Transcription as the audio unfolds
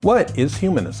What is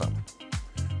humanism?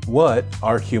 What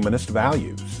are humanist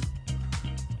values?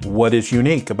 What is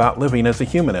unique about living as a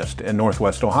humanist in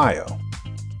Northwest Ohio?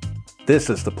 This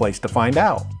is the place to find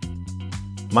out.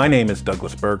 My name is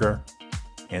Douglas Berger,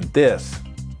 and this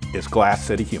is Glass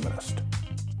City Humanist.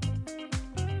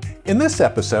 In this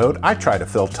episode, I try to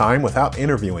fill time without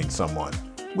interviewing someone.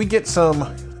 We get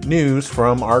some news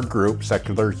from our group,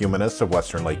 Secular Humanists of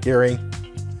Western Lake Erie.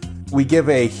 We give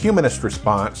a humanist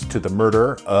response to the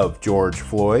murder of George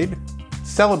Floyd,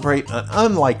 celebrate an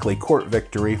unlikely court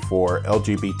victory for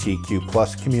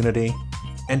LGBTQ+ community,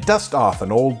 and dust off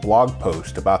an old blog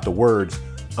post about the words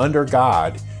 "under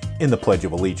God" in the Pledge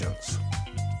of Allegiance.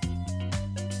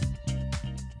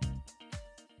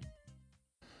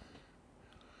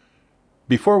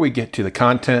 Before we get to the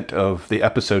content of the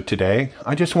episode today,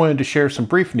 I just wanted to share some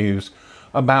brief news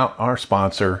about our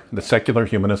sponsor, the Secular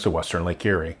Humanists of Western Lake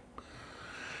Erie.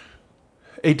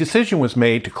 A decision was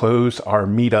made to close our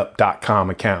meetup.com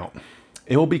account.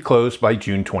 It will be closed by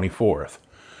June 24th.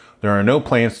 There are no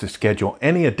plans to schedule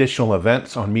any additional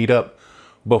events on Meetup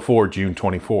before June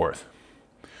 24th.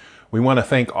 We want to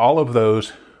thank all of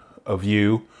those of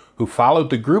you who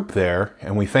followed the group there,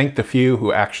 and we thank the few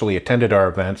who actually attended our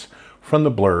events from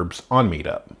the blurbs on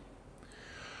Meetup.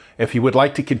 If you would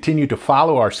like to continue to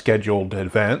follow our scheduled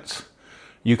events,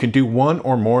 you can do one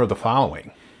or more of the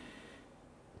following.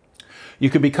 You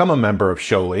can become a member of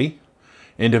SHOLI.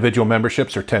 Individual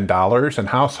memberships are $10 and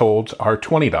households are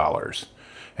 $20,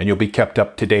 and you'll be kept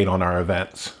up to date on our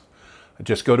events.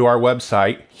 Just go to our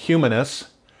website,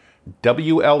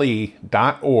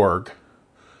 humanistswle.org,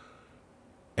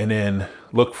 and then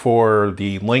look for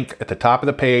the link at the top of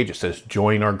the page. It says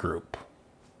join our group.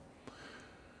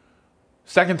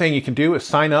 Second thing you can do is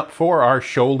sign up for our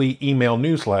SHOLI email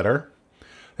newsletter.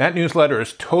 That newsletter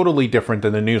is totally different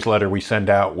than the newsletter we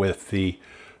send out with the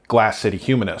Glass City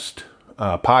Humanist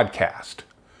podcast.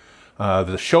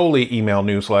 The SHOLI email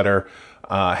newsletter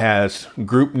has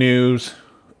group news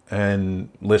and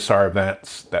lists our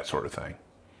events, that sort of thing.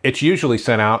 It's usually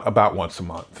sent out about once a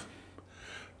month.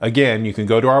 Again, you can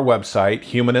go to our website,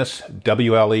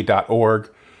 humanistswle.org,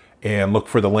 and look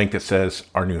for the link that says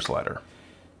our newsletter.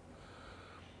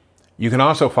 You can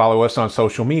also follow us on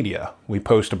social media. We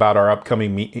post about our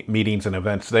upcoming meetings and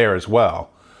events there as well.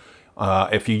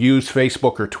 If you use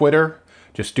Facebook or Twitter,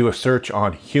 just do a search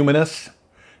on Humanists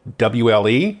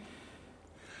WLE.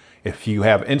 If you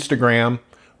have Instagram,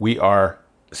 we are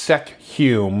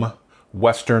SecHum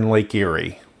Western Lake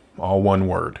Erie, all one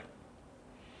word.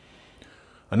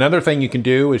 Another thing you can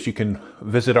do is you can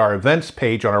visit our events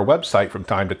page on our website from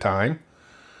time to time.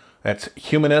 That's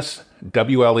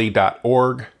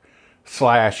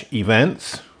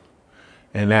humanistswle.org/events,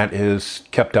 and that is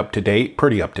kept up to date,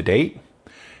 pretty up to date.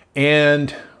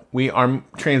 And we are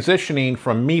transitioning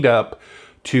from Meetup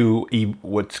to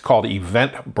what's called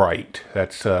Eventbrite.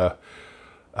 That's a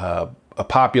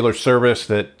popular service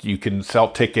that you can sell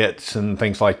tickets and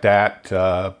things like that.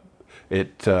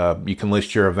 You can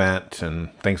list your event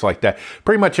and things like that.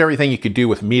 Pretty much everything you could do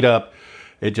with Meetup.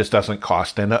 It just doesn't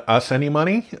cost us any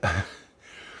money.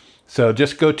 So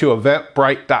just go to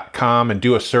eventbrite.com and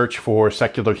do a search for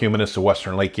Secular Humanists of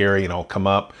Western Lake Erie, and it'll come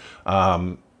up.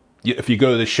 If you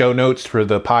go to the show notes for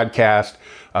the podcast,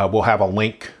 we'll have a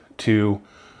link to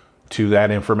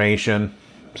that information.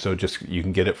 So just you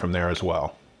can get it from there as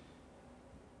well.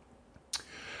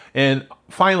 And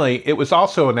finally, it was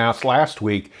also announced last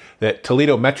week that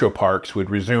Toledo Metro Parks would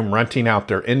resume renting out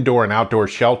their indoor and outdoor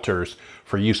shelters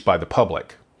for use by the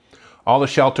public. All the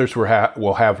shelters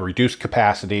will have reduced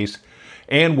capacities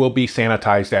and will be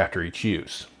sanitized after each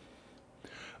use.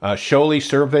 SHOLI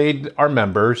surveyed our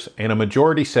members, and a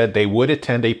majority said they would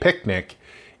attend a picnic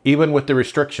even with the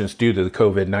restrictions due to the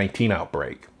COVID-19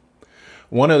 outbreak.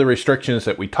 One of the restrictions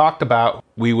that we talked about,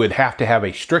 we would have to have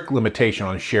a strict limitation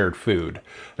on shared food.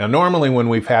 Now, normally when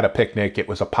we've had a picnic, it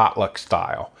was a potluck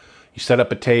style. You set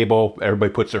up a table,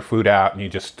 everybody puts their food out, and you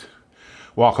just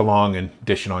walk along and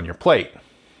dish it on your plate.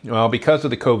 Well, because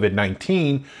of the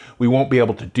COVID-19, we won't be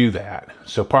able to do that.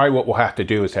 So probably what we'll have to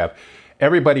do is have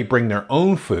everybody bring their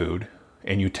own food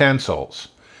and utensils.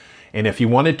 And if you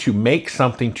wanted to make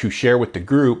something to share with the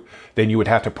group, then you would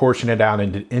have to portion it out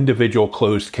into individual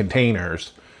closed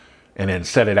containers and then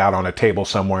set it out on a table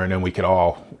somewhere, and then we could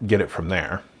all get it from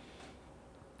there.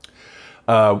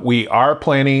 We are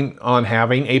planning on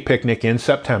having a picnic in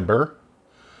September.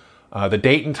 The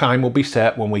date and time will be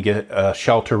set when we get a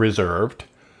shelter reserved.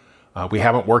 We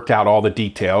haven't worked out all the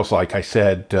details. Like I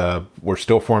said, we're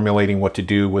still formulating what to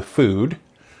do with food.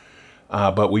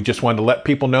 But we just wanted to let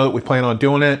people know that we plan on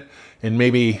doing it and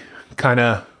maybe kind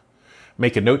of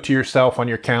make a note to yourself on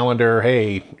your calendar,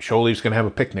 hey, Sholei's going to have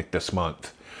a picnic this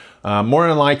month. More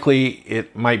than likely,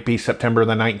 it might be September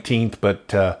the 19th,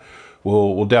 but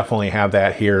we'll definitely have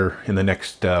that here in the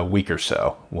next week or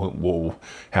so. We'll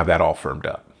have that all firmed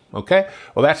up. Okay?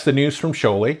 Well, that's the news from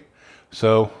Sholei.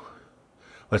 So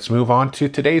let's move on to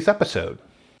today's episode.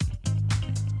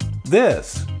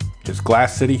 This is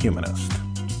Glass City Humanist.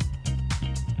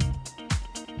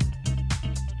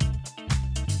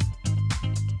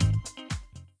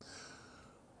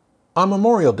 On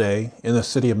Memorial Day in the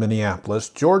city of Minneapolis,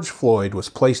 George Floyd was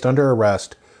placed under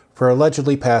arrest for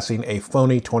allegedly passing a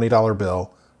phony $20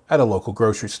 bill at a local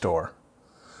grocery store.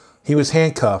 He was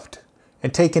handcuffed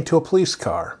and taken to a police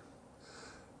car.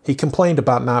 He complained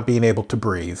about not being able to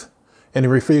breathe, and he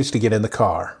refused to get in the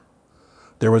car.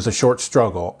 There was a short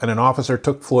struggle, and an officer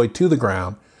took Floyd to the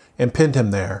ground and pinned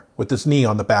him there with his knee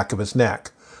on the back of his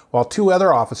neck, while two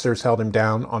other officers held him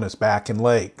down on his back and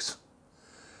legs.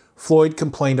 Floyd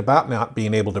complained about not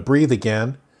being able to breathe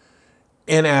again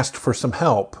and asked for some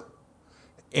help,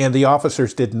 and the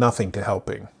officers did nothing to help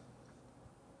him.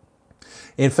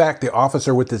 In fact, the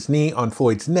officer with his knee on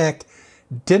Floyd's neck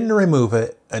didn't remove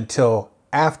it until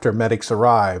after medics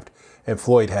arrived and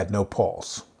Floyd had no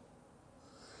pulse.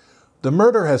 The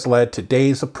murder has led to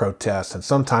days of protests and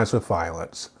sometimes with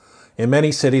violence in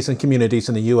many cities and communities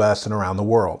in the U.S. and around the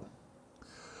world.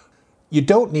 You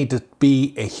don't need to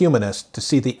be a humanist to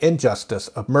see the injustice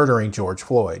of murdering George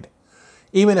Floyd.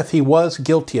 Even if he was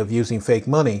guilty of using fake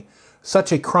money,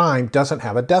 such a crime doesn't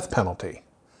have a death penalty.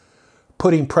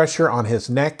 Putting pressure on his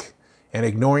neck and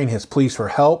ignoring his pleas for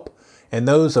help and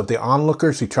those of the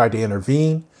onlookers who tried to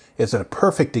intervene is a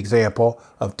perfect example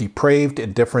of depraved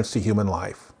indifference to human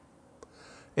life.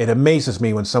 It amazes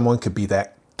me when someone could be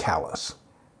that callous.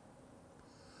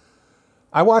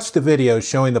 I watched the videos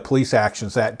showing the police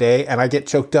actions that day, and I get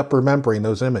choked up remembering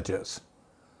those images.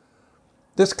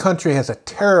 This country has a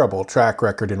terrible track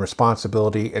record in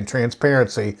responsibility and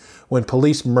transparency when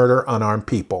police murder unarmed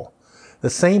people, the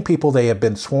same people they have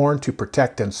been sworn to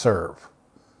protect and serve.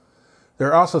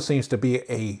 There also seems to be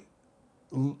a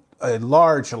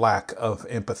large lack of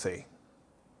empathy.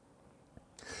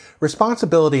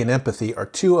 Responsibility and empathy are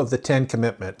two of the 10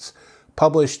 commitments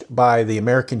published by the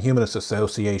American Humanist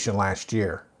Association last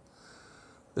year.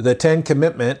 The 10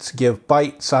 commitments give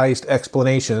bite-sized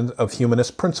explanations of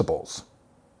humanist principles.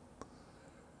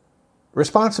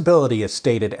 Responsibility is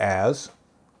stated as,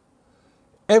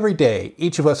 every day,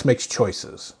 each of us makes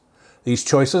choices. These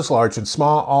choices, large and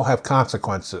small, all have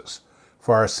consequences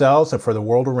for ourselves and for the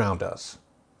world around us.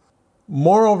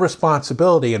 Moral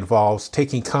responsibility involves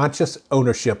taking conscious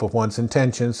ownership of one's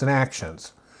intentions and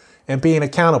actions, and being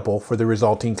accountable for the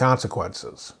resulting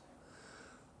consequences.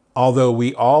 Although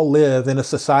we all live in a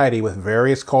society with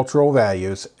various cultural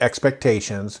values,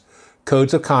 expectations,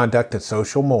 codes of conduct, and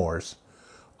social mores,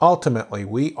 ultimately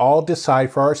we all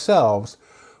decide for ourselves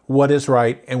what is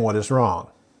right and what is wrong.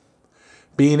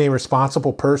 Being a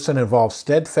responsible person involves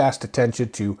steadfast attention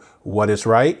to what is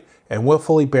right and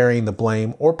willfully bearing the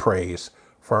blame or praise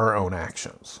for our own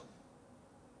actions.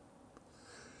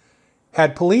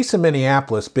 Had police in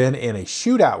Minneapolis been in a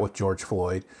shootout with George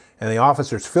Floyd and the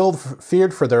officers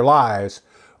feared for their lives,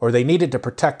 or they needed to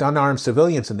protect unarmed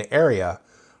civilians in the area,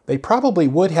 they probably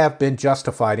would have been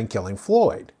justified in killing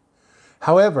Floyd.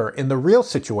 However, in the real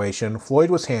situation, Floyd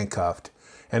was handcuffed,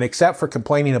 and except for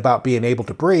complaining about being able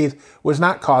to breathe, was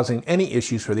not causing any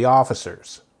issues for the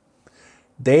officers.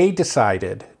 They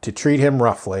decided to treat him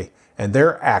roughly, and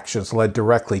their actions led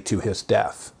directly to his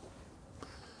death.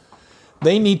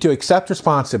 They need to accept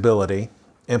responsibility,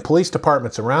 and police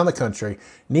departments around the country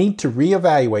need to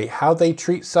reevaluate how they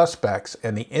treat suspects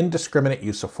and the indiscriminate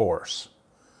use of force.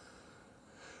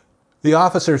 The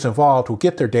officers involved will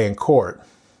get their day in court,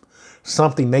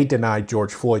 something they denied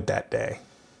George Floyd that day.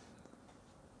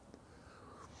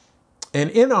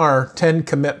 And in our 10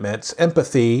 commitments,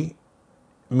 empathy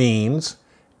means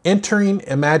entering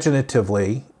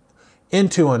imaginatively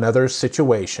into another's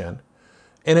situation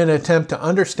in an attempt to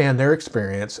understand their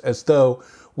experience as though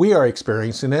we are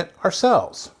experiencing it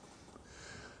ourselves.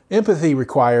 Empathy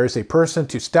requires a person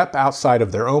to step outside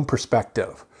of their own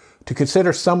perspective, to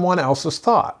consider someone else's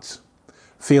thoughts,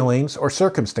 feelings, or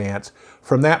circumstance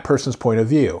from that person's point of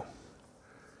view.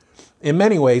 In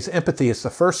many ways, empathy is the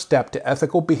first step to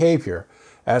ethical behavior,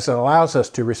 as it allows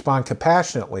us to respond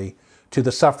compassionately to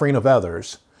the suffering of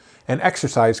others and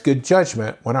exercise good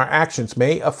judgment when our actions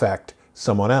may affect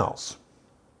someone else.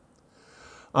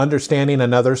 Understanding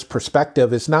another's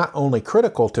perspective is not only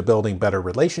critical to building better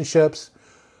relationships,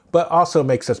 but also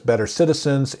makes us better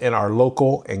citizens in our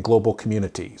local and global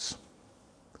communities.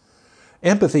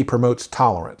 Empathy promotes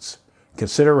tolerance,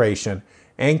 consideration,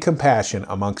 and compassion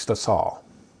amongst us all.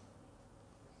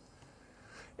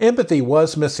 Empathy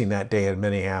was missing that day in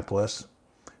Minneapolis.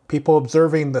 People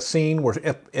observing the scene were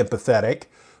empathetic,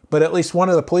 but at least one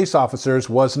of the police officers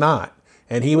was not,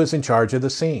 and he was in charge of the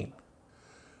scene.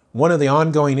 One of the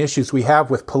ongoing issues we have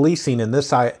with policing in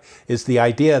this is the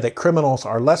idea that criminals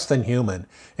are less than human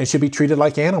and should be treated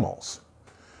like animals.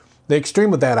 The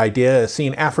extreme of that idea is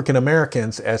seeing African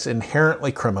Americans as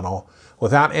inherently criminal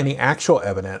without any actual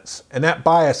evidence, and that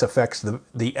bias affects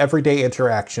the everyday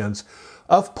interactions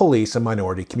of police and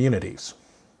minority communities.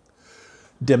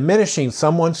 Diminishing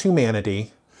someone's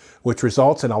humanity, which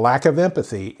results in a lack of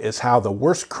empathy, is how the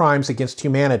worst crimes against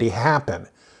humanity happen,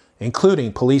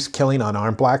 including police killing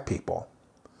unarmed black people.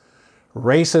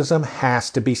 Racism has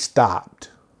to be stopped.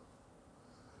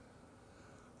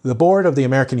 The board of the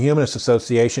American Humanist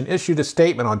Association issued a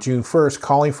statement on June 1st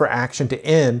calling for action to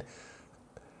end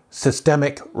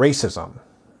systemic racism.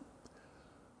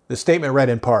 The statement read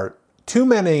in part, "Too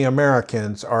many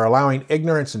Americans are allowing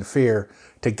ignorance and fear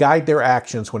to guide their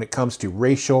actions when it comes to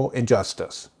racial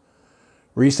injustice.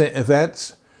 Recent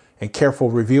events and careful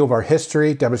review of our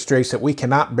history demonstrates that we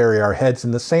cannot bury our heads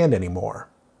in the sand anymore."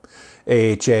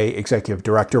 AHA Executive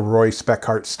Director Roy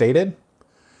Speckhart stated,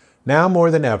 "Now more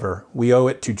than ever, we owe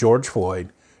it to George Floyd,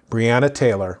 Breonna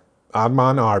Taylor,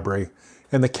 Ahmaud Arbery,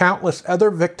 and the countless other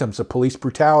victims of police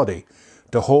brutality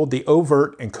to hold the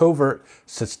overt and covert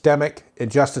systemic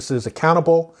injustices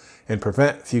accountable and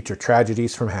prevent future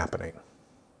tragedies from happening."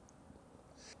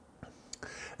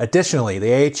 Additionally,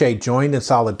 the AHA joined in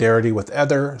solidarity with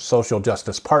other social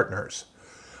justice partners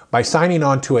by signing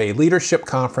on to a Leadership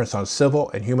Conference on Civil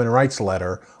and Human Rights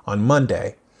letter on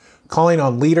Monday, calling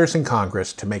on leaders in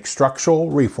Congress to make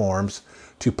structural reforms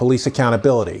to police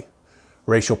accountability,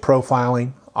 racial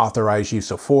profiling, authorized use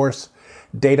of force,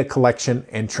 data collection,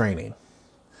 and training.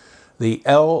 The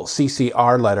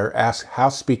LCCR letter asks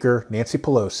House Speaker Nancy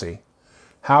Pelosi,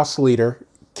 House Leader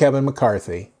Kevin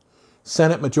McCarthy,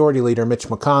 Senate Majority Leader Mitch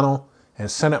McConnell,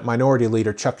 and Senate Minority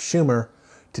Leader Chuck Schumer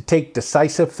to take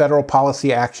decisive federal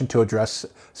policy action to address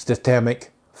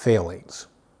systemic failings.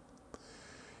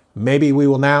 Maybe we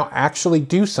will now actually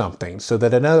do something so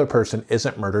that another person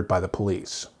isn't murdered by the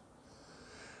police.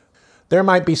 There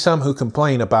might be some who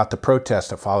complain about the protests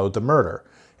that followed the murder,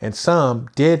 and some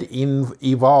did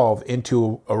evolve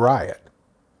into a riot.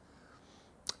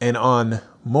 And on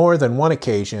more than one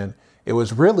occasion, it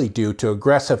was really due to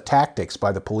aggressive tactics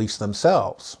by the police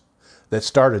themselves that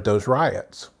started those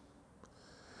riots.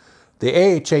 The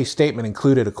AHA statement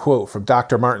included a quote from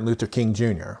Dr. Martin Luther King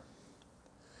Jr.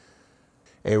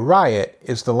 "A riot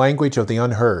is the language of the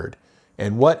unheard,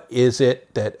 and what is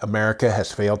it that America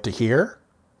has failed to hear?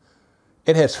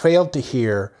 It has failed to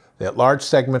hear that large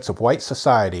segments of white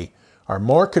society are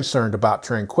more concerned about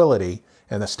tranquility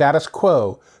and the status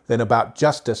quo than about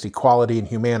justice, equality, and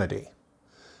humanity.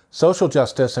 Social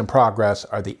justice and progress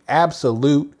are the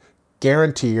absolute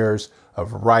guarantors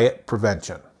of riot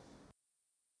prevention."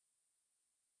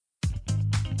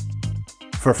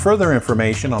 For further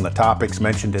information on the topics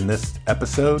mentioned in this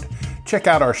episode, check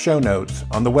out our show notes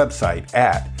on the website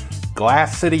at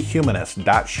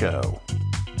glasscityhumanist.show.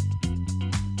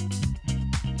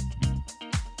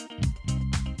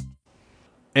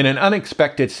 In an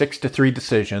unexpected 6-3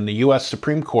 decision, the U.S.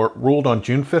 Supreme Court ruled on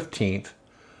June 15th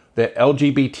that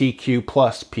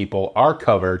LGBTQ+ people are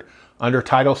covered under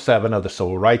Title VII of the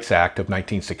Civil Rights Act of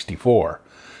 1964,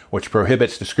 which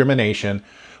prohibits discrimination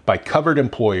by covered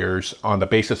employers on the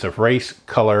basis of race,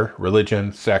 color,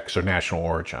 religion, sex, or national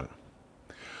origin.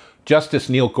 Justice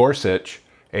Neil Gorsuch,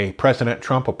 a President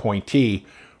Trump appointee,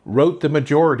 wrote the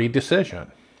majority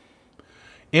decision.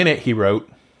 In it, he wrote,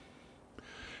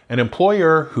 "An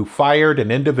employer who fired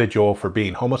an individual for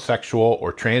being homosexual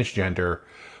or transgender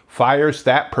fires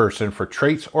that person for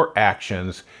traits or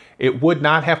actions it would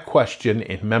not have questioned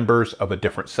in members of a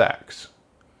different sex.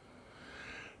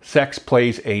 Sex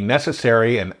plays a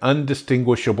necessary and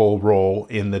undistinguishable role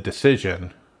in the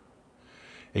decision,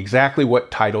 exactly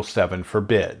what Title VII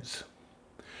forbids.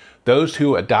 Those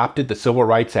who adopted the Civil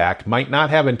Rights Act might not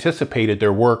have anticipated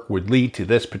their work would lead to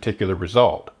this particular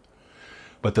result.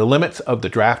 But the limits of the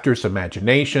drafter's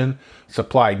imagination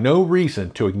supply no reason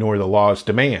to ignore the law's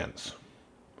demands.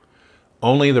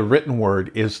 Only the written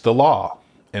word is the law,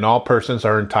 and all persons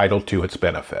are entitled to its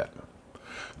benefit."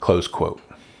 Close quote.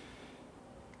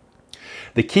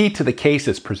 The key to the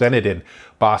cases presented in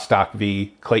Bostock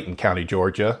v. Clayton County,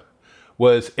 Georgia,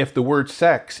 was if the word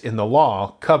sex in the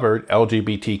law covered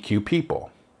LGBTQ people.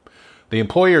 The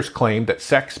employers claimed that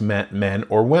sex meant men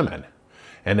or women,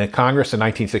 and that Congress in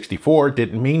 1964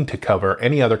 didn't mean to cover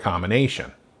any other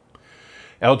combination.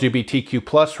 LGBTQ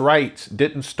plus rights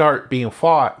didn't start being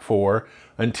fought for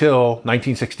until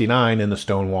 1969 in the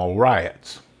Stonewall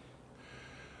riots.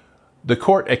 The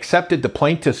court accepted the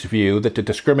plaintiff's view that the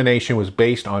discrimination was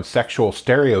based on sexual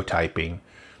stereotyping,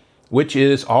 which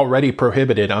is already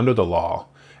prohibited under the law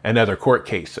and other court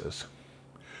cases.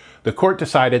 The court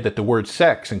decided that the word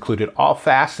sex included all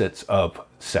facets of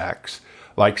sex,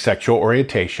 like sexual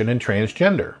orientation and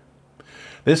transgender.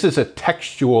 This is a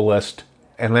textualist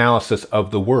analysis of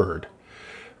the word.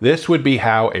 This would be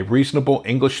how a reasonable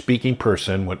English-speaking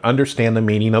person would understand the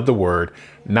meaning of the word,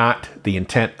 not the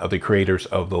intent of the creators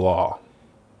of the law.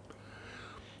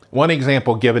 One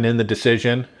example given in the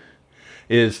decision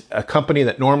is a company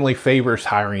that normally favors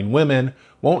hiring women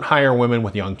won't hire women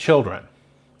with young children.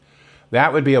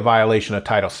 That would be a violation of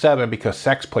Title VII because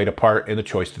sex played a part in the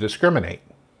choice to discriminate.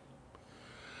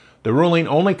 The ruling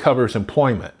only covers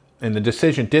employment, and the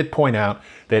decision did point out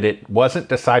that it wasn't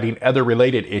deciding other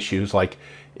related issues like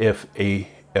if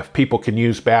people can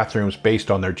use bathrooms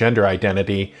based on their gender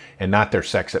identity and not their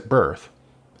sex at birth.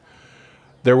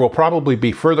 There will probably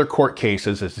be further court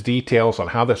cases as details on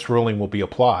how this ruling will be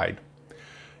applied.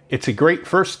 It's a great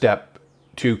first step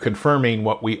to confirming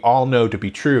what we all know to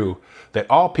be true, that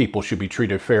all people should be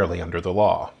treated fairly under the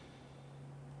law.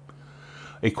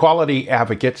 Equality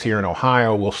advocates here in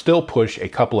Ohio will still push a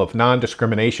couple of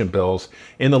non-discrimination bills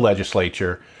in the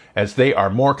legislature as they are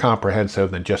more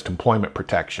comprehensive than just employment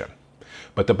protection.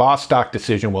 But the Bostock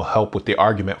decision will help with the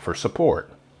argument for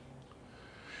support.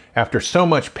 After so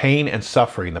much pain and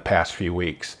suffering the past few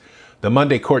weeks, the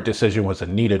Monday court decision was a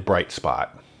needed bright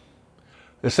spot.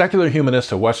 The Secular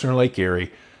Humanists of Western Lake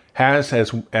Erie has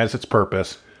as its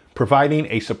purpose providing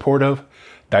a supportive,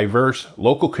 diverse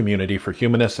local community for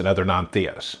humanists and other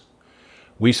non-theists.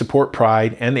 We support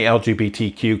Pride and the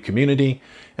LGBTQ community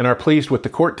and are pleased with the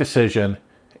court decision,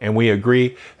 and we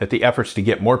agree that the efforts to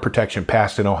get more protection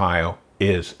passed in Ohio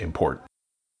is important.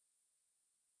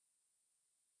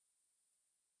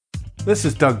 This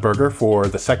is Doug Berger for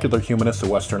the Secular Humanists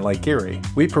of Western Lake Erie.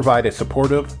 We provide a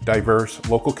supportive, diverse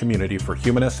local community for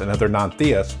humanists and other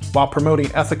non-theists while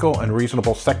promoting ethical and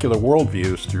reasonable secular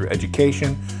worldviews through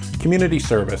education, community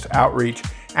service, outreach,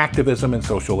 activism, and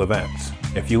social events.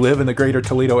 If you live in the greater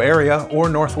Toledo area or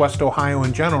Northwest Ohio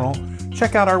in general,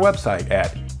 check out our website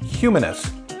at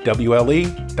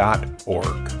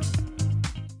humanistwle.org.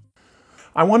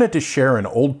 I wanted to share an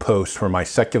old post from my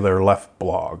Secular Left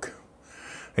blog.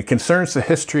 It concerns the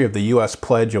history of the U.S.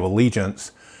 Pledge of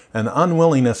Allegiance and the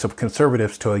unwillingness of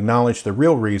conservatives to acknowledge the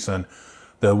real reason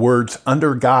the words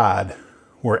 "under God"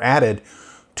 were added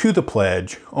to the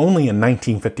pledge only in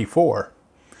 1954.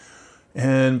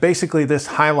 And basically this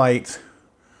highlights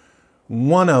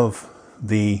one of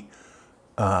the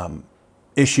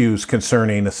issues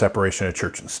concerning the separation of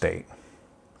church and state.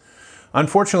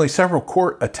 Unfortunately, several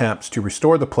court attempts to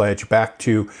restore the pledge back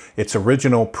to its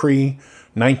original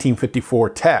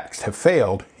pre-1954 text have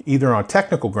failed, either on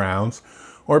technical grounds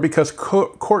or because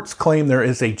courts claim there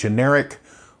is a generic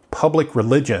public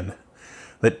religion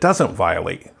that doesn't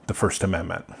violate the First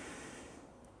Amendment.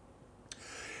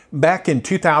 Back in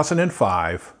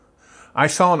 2005, I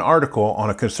saw an article on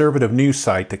a conservative news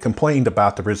site that complained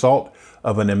about the result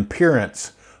of an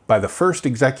appearance by the first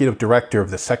executive director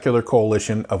of the Secular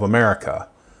Coalition of America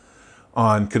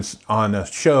on a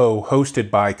show hosted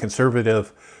by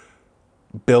conservative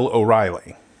Bill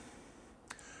O'Reilly.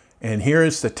 And here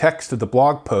is the text of the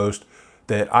blog post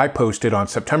that I posted on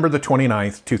September the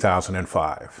 29th,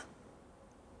 2005.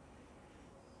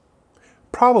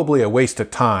 Probably a waste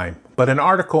of time, but an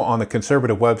article on the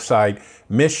conservative website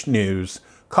Mish News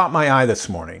caught my eye this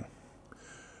morning.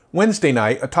 Wednesday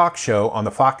night, a talk show on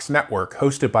the Fox network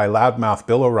hosted by loudmouth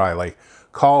Bill O'Reilly,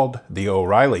 called The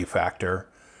O'Reilly Factor,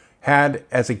 had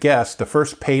as a guest the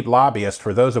first paid lobbyist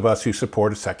for those of us who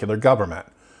support a secular government,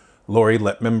 Lori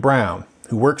Lippman Brown,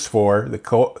 who works for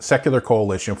the Secular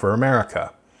Coalition for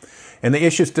America. And the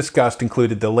issues discussed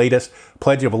included the latest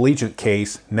Pledge of Allegiance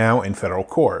case now in federal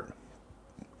court.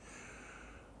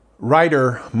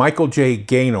 Writer Michael J.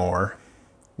 Gaynor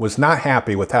was not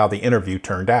happy with how the interview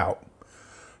turned out.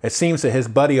 It seems that his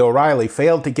buddy O'Reilly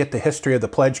failed to get the history of the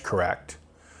pledge correct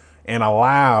and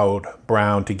allowed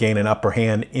Brown to gain an upper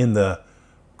hand in the,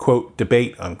 quote,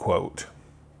 debate, unquote.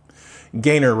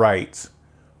 Gaynor writes,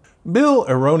 Bill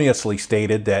erroneously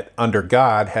stated that under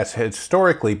God has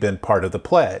historically been part of the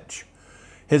pledge.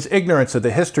 His ignorance of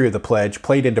the history of the pledge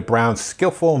played into Brown's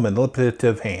skillful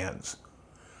manipulative hands.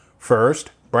 First,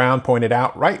 Brown pointed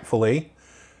out rightfully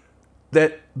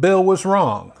that Bill was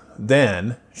wrong.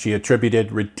 Then, she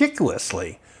attributed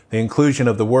ridiculously the inclusion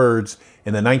of the words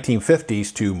in the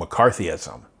 1950s to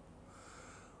McCarthyism.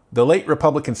 The late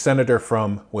Republican senator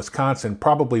from Wisconsin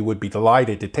probably would be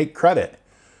delighted to take credit,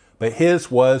 but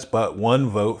his was but one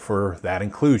vote for that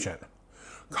inclusion.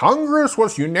 Congress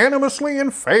was unanimously in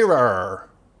favor,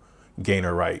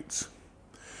 Gaynor writes.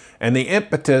 And the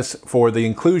impetus for the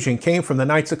inclusion came from the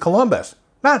Knights of Columbus,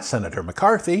 not Senator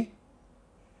McCarthy.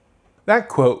 That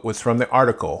quote was from the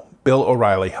article, Bill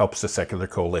O'Reilly Helps the Secular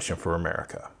Coalition for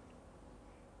America.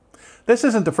 This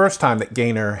isn't the first time that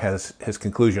Gaynor has his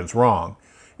conclusions wrong.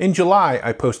 In July,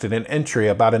 I posted an entry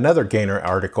about another Gaynor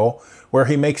article where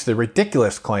he makes the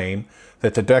ridiculous claim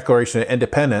that the Declaration of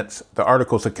Independence, the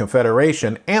Articles of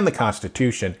Confederation, and the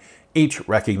Constitution each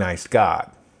recognized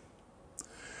God.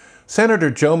 Senator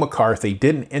Joe McCarthy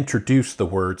didn't introduce the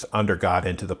words under God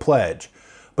into the pledge,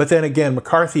 but then again,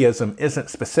 McCarthyism isn't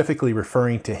specifically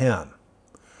referring to him.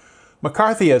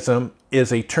 McCarthyism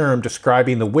is a term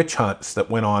describing the witch hunts that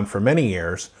went on for many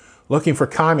years, looking for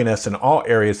communists in all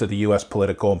areas of the U.S.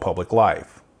 political and public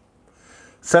life.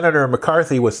 Senator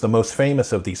McCarthy was the most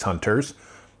famous of these hunters,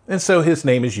 and so his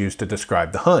name is used to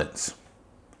describe the hunts.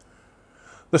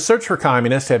 The search for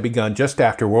communists had begun just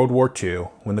after World War II,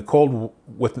 when the Cold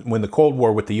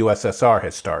War with the USSR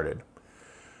had started.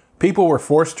 People were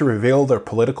forced to reveal their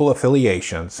political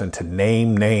affiliations and to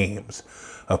name names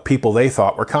of people they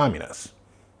thought were communists.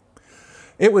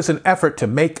 It was an effort to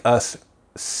make us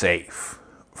safe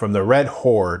from the Red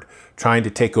Horde trying to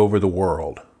take over the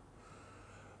world.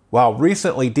 While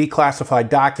recently declassified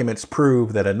documents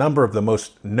prove that a number of the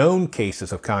most known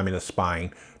cases of communist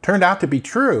spying turned out to be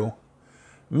true,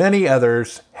 many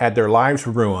others had their lives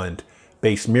ruined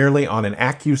based merely on an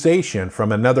accusation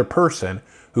from another person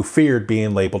who feared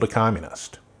being labeled a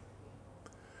communist.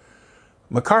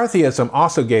 McCarthyism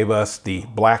also gave us the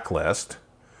blacklist,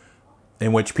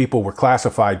 in which people were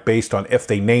classified based on if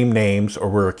they named names or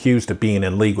were accused of being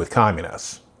in league with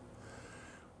communists.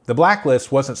 The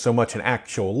blacklist wasn't so much an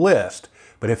actual list,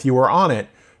 but if you were on it,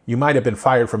 you might have been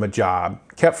fired from a job,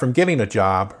 kept from getting a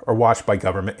job, or watched by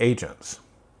government agents.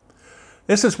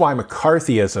 This is why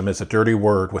McCarthyism is a dirty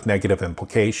word with negative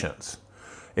implications.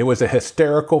 It was a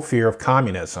hysterical fear of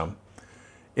communism.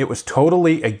 It was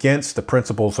totally against the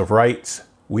principles of rights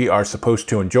we are supposed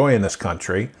to enjoy in this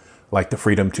country, like the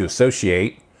freedom to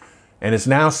associate, and is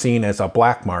now seen as a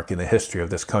black mark in the history of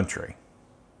this country.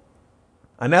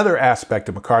 Another aspect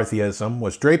of McCarthyism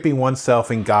was draping oneself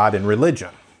in God and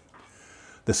religion.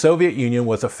 The Soviet Union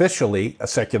was officially a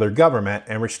secular government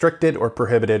and restricted or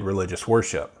prohibited religious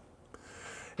worship.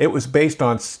 It was based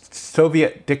on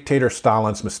Soviet dictator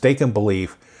Stalin's mistaken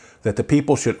belief that the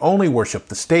people should only worship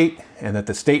the state and that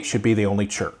the state should be the only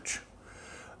church.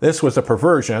 This was a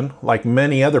perversion, like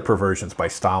many other perversions by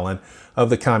Stalin, of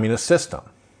the communist system.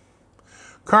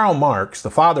 Karl Marx,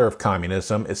 the father of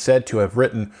communism, is said to have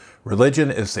written, "Religion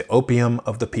is the opium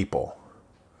of the people."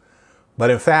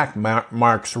 But in fact,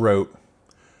 Marx wrote,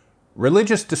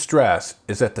 "Religious distress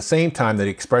is at the same time the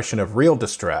expression of real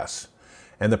distress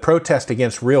and the protest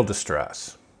against real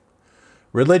distress.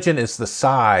 Religion is the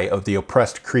sigh of the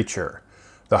oppressed creature,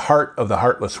 the heart of the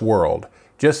heartless world,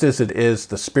 just as it is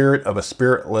the spirit of a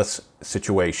spiritless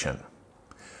situation.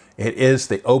 It is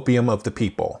the opium of the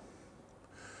people."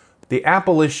 The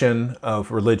abolition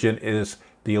of religion is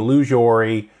the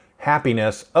illusory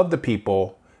happiness of the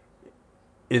people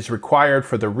is required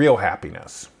for the real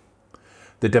happiness.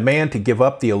 The demand to give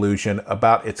up the illusion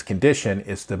about its condition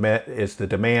is the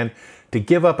demand to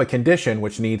give up a condition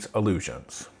which needs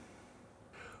illusions.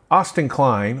 Austin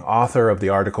Klein, author of the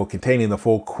article containing the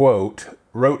full quote,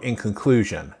 wrote in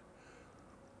conclusion,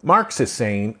 "Marx is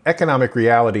saying economic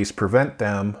realities prevent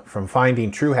them from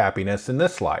finding true happiness in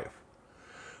this life.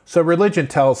 So religion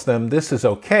tells them this is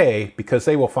okay because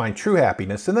they will find true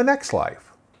happiness in the next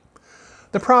life.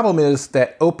 The problem is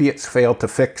that opiates fail to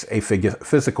fix a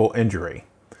physical injury.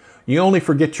 You only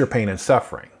forget your pain and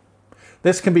suffering.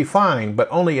 This can be fine, but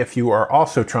only if you are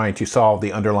also trying to solve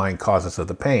the underlying causes of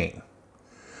the pain.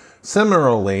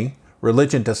 Similarly,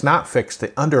 religion does not fix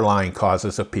the underlying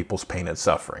causes of people's pain and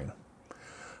suffering.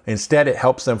 Instead, it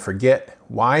helps them forget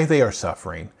why they are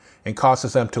suffering and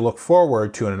causes them to look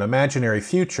forward to an imaginary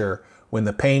future when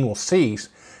the pain will cease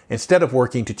instead of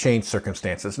working to change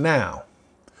circumstances now.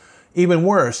 Even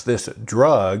worse, this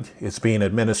drug is being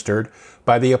administered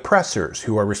by the oppressors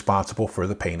who are responsible for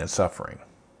the pain and suffering."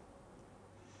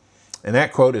 And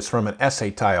that quote is from an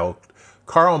essay titled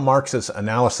Karl Marx's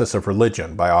Analysis of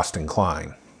Religion by Austin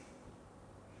Klein.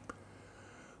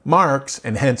 Marx,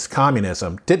 and hence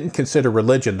communism, didn't consider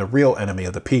religion the real enemy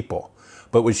of the people,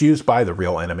 but was used by the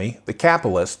real enemy, the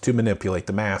capitalists, to manipulate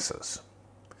the masses.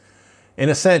 In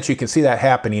a sense, you can see that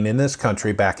happening in this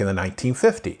country back in the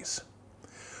 1950s.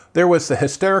 There was the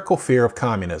hysterical fear of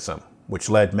communism, which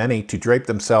led many to drape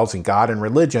themselves in God and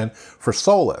religion for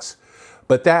solace.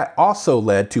 But that also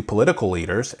led to political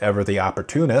leaders, ever the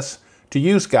opportunists, to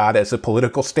use God as a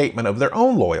political statement of their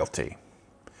own loyalty.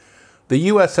 The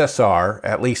USSR,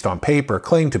 at least on paper,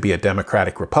 claimed to be a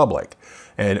democratic republic,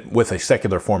 and with a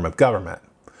secular form of government.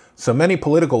 So many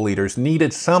political leaders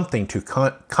needed something to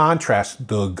contrast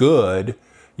the good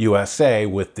USA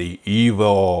with the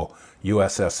evil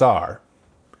USSR.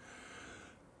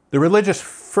 The religious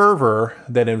fervor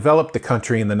that enveloped the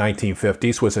country in the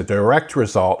 1950s was a direct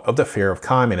result of the fear of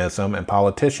communism, and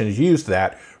politicians used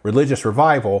that religious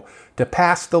revival to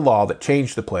pass the law that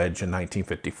changed the pledge in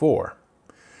 1954.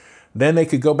 Then they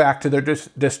could go back to their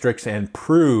districts and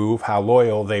prove how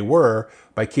loyal they were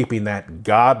by keeping that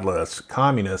godless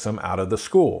communism out of the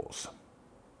schools.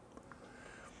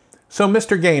 So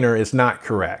Mr. Gaynor is not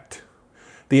correct.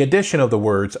 The addition of the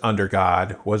words under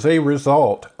God was a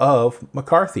result of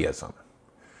McCarthyism.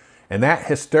 And that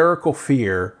hysterical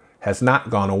fear has not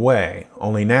gone away,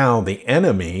 only now the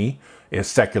enemy is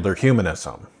secular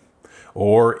humanism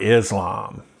or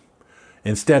Islam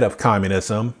instead of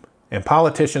communism. And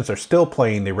politicians are still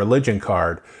playing the religion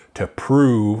card to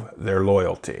prove their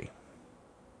loyalty.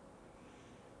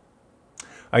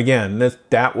 Again,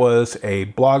 that was a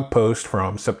blog post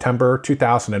from September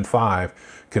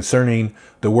 2005 concerning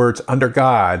the words under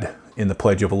God in the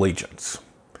Pledge of Allegiance.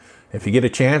 If you get a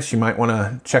chance, you might want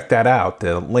to check that out.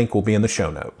 The link will be in the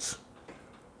show notes.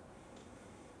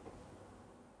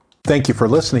 Thank you for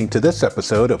listening to this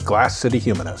episode of Glass City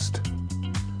Humanist.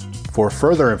 For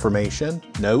further information,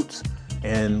 notes,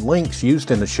 and links used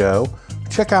in the show,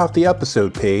 check out the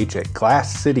episode page at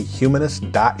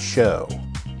glasscityhumanist.show.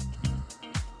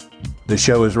 The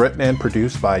show is written and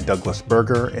produced by Douglas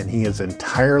Berger, and he is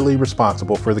entirely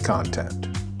responsible for the content.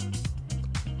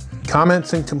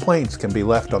 Comments and complaints can be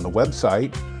left on the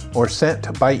website or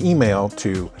sent by email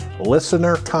to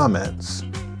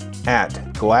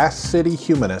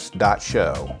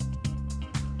listenercomments@glasscityhumanist.show.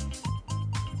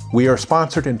 We are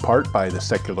sponsored in part by the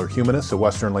Secular Humanists of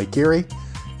Western Lake Erie,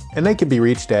 and they can be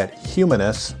reached at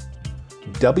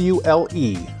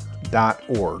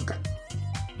humanistswle.org.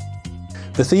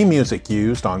 The theme music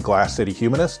used on Glass City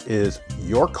Humanist is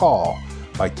Your Call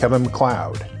by Kevin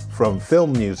MacLeod from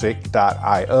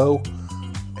filmmusic.io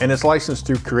and is licensed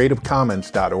through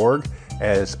creativecommons.org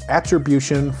as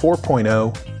Attribution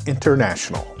 4.0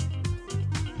 International.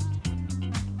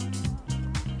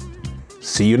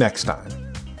 See you next time.